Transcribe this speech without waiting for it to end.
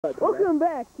Welcome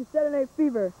back to Saturday Night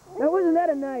Fever. Now, wasn't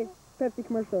that a nice Pepsi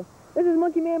commercial? This is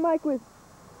Monkey Man Mike with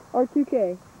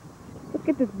R2K. Let's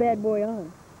get this bad boy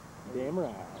on. Damn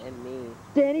right. And me.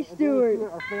 Danny Stewart.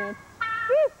 Our fan.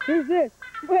 Who's this?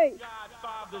 Wait.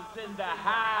 Godfather's in the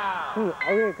house. Are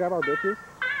we gonna grab our bitches?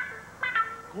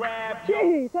 Grab your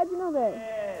Jeez, how'd you know that?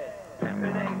 head.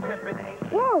 Pimpin' ain't pimpin'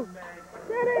 ain't. Whoa!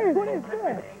 That is! What is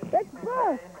that? That's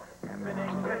Buff!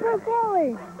 Buff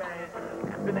Foley!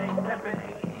 Pimpin' ain't pimpin' ain't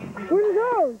easy. Where's his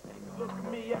hose? Look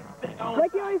at me, I think on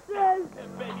Like he always says.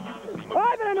 baby, you can Oh,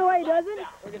 I bet I know why he doesn't.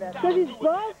 Because he's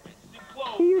buff,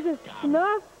 he uses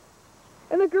snuff,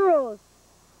 and the girls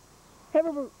have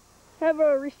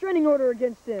a restraining order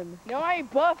against him. No, I ain't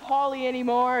Buff Holly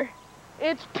anymore.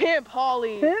 It's Pimp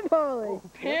Holly. Pimp Holly.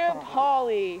 Pimp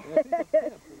Holly.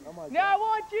 Now I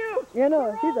want you. Yeah,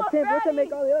 no, he's a pimp. What's that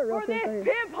make all the other real for pimps this out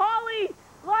here? Pimp Holly,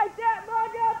 light that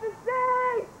mug up and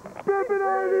say, Pimpin'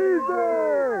 ain't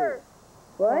easy!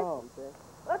 What? Oh,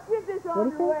 let's get this What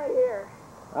on he the way here.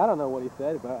 I don't know what he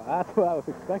said, but that's what I was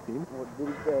expecting. What did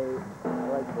he say? I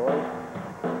like boys.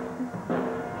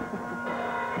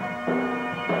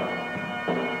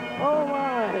 Oh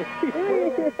my!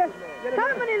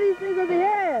 How many of these things does he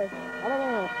have? I don't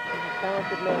know.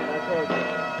 Talented man, I told you.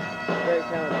 Very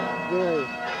talented. Really?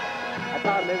 I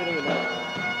taught him everything he knows.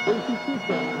 What did he teach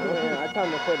him? Oh, yeah, I taught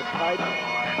him to play the pipe.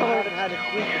 I taught him how to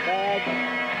squeeze the bag.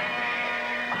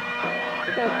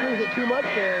 You can't squeeze it too much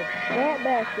there. That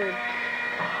bastard.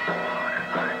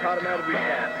 I taught him how to be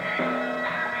fast.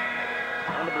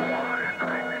 And to be fast.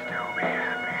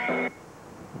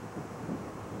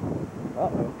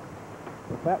 Uh-oh.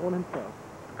 The fat one himself.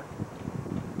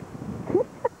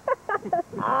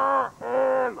 No,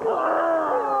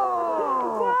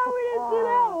 we didn't do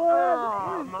that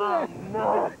one.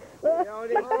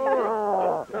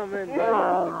 Come in,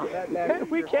 buddy.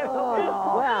 We can't help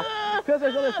but laugh. Because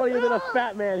there's nothing funnier than a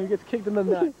fat man who gets kicked in the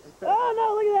nuts. Oh,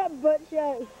 no, look at that butt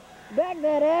shot. Back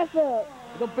that ass up.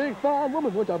 The big fine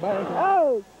woman with the bag.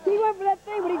 Oh, he went for that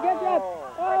thing, but he got dropped.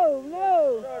 Oh,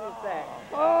 no.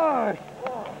 Oh,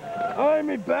 I'm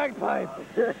me bagpipe.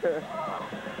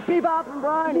 Bebop and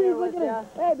Brian here with ya.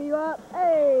 Hey, Bebop.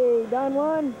 Hey, Don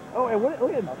Juan. Oh, and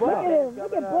look at Buff. Look at him.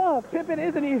 Look at Buff. Pimpin'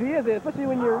 isn't easy, is it? Especially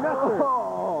when you're nuts.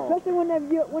 Especially when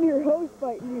one of your hosts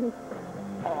fighting you.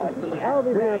 That'll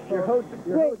be bad. Your host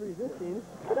resisting.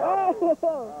 Oh.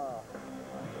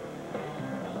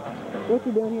 What's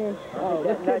he doing here? Oh,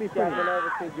 this That can't be nut shot funny. went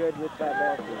over too good with that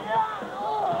bastard.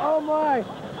 Oh my!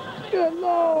 Good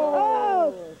lord!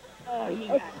 Oh! Oh, he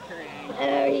got cranked.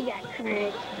 Oh, he got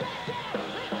cranked.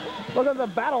 Look at the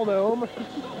battle dome.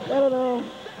 I don't know.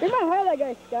 They might hire that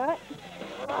guy, Scott.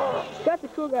 Scott's a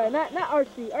cool guy. Not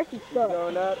RC. RC sucks.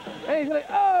 Going up. And he's like,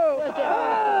 oh!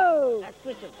 Oh! I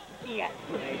switched him. He got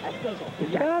cranked. I switched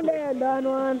him. Calm down, Don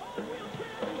Juan.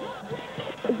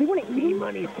 Does he want to eat him?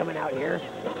 Money's coming out here.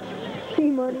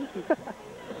 T-Money.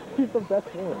 He's the best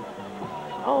one.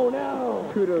 Oh no!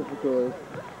 Kudos to Coolers.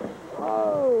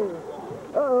 Oh.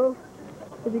 Uh-oh.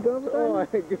 Is he going for Oh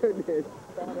something? my goodness.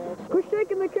 Quit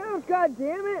shaking the couch, god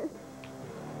damn it.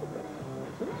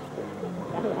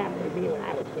 That'll have to be what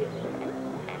I was doing.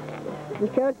 This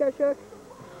couch got shook?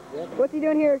 Yep. What's he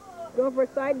doing here? Going for a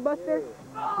side buster?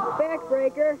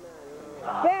 Backbreaker.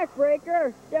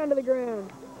 Backbreaker. Down to the ground.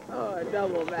 Oh, a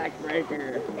double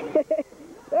backbreaker.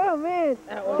 Oh man.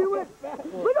 That was Too much.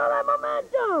 Look at all that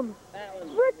momentum. That was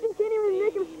Friction can't even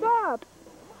make him stop.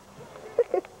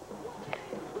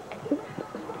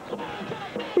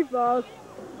 He falls.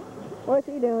 What's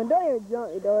he doing? Don't even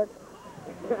jump, you dork.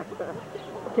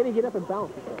 Can he get up and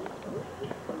bounce?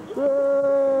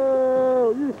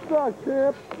 Oh, you suck,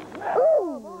 Pip.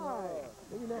 Ooh.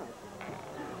 Maybe not.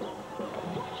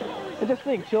 And just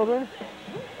think, children,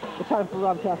 it's time for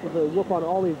Rob Castle to whoop on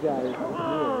all these guys.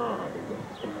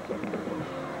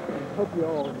 Hope you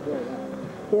all enjoy that.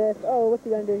 Yes. Oh, what's he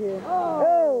gonna do here?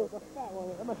 Oh! The fat one.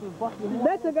 That must have busted him.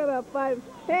 That took about 5.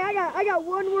 Hey, I got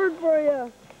one word for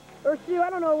you. Or two, I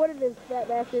don't know what it is, fat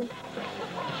bastard.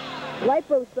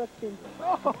 Liposuction.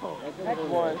 Oh! That's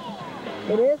one.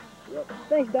 It is? Yep.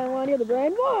 Thanks, Don Juan. You're the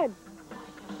brain. One!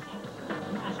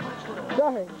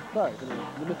 Sorry. Sorry,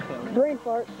 you miscounted. Brain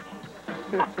fart.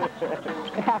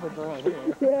 It happens around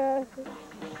here. Yeah.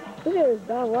 Look at this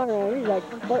Don Juan around. He's like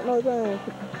farting all the time.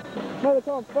 Might as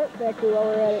well call him Fart Factory while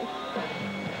we're at it.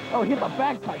 Oh, he hit my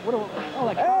bagpipe. What? Oh,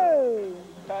 like. Oh!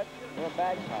 Cut or a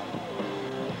bagpipe.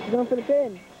 He's going for the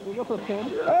pin. Can we go for the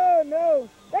pin? Oh, no.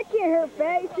 That can't hurt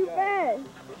fat. He's too fat.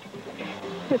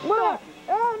 It's stuck.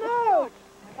 Oh, no.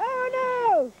 Oh,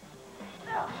 no.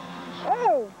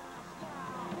 Oh.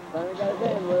 Finally got his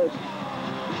hand loose.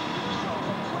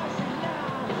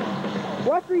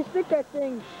 Watch where you stick that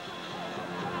thing.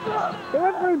 They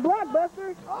went for his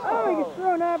blockbuster. Oh, he gets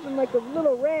thrown off in like a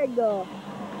little rag doll.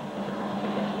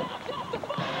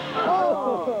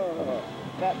 Oh!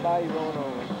 That body rolling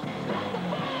over.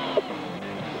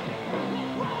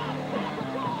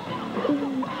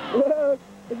 Whoa,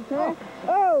 is it time?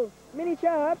 Oh, mini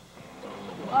chop.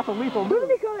 That's a lethal Who move.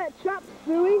 did he call that chop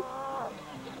suey?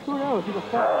 Who knows? He's a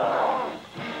fat.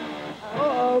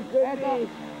 Uh-oh, good me.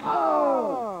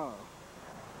 Oh!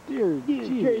 Dear jeez.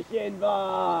 Nutrition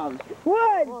bombs!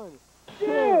 1,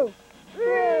 2, 3.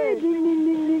 Ding, ding, ding,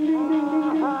 ding, ding, ding, ding,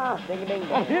 ding. Ding ding And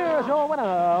ding. here's your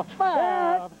winner,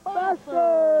 Fat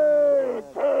Buster.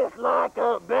 Tastes like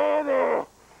a baby.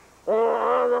 I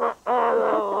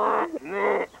don't want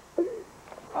me.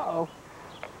 Uh-oh.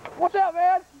 Watch out,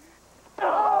 man!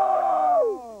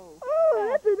 Oh,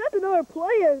 that's another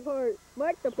player part.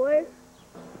 Mike the player.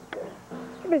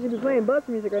 I bet you'd be playing bus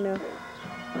music right now.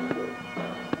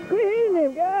 Quit hitting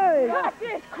him, guys. Cut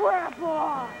this crap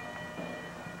off!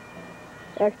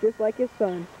 Acts just like his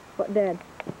son. But dad.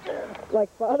 Like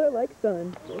father, like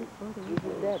son. Who's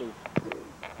his daddy?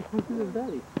 Who's his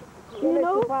daddy? You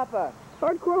know, Papa.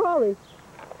 Hardcore Holly.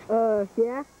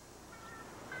 Yeah.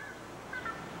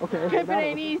 Okay. Pimpin'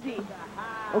 ain't easy.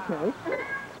 Okay.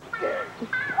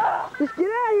 Just get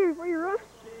out of here before you run.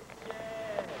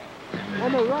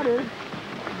 On the runner.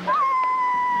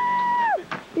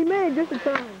 He made it just in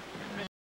time.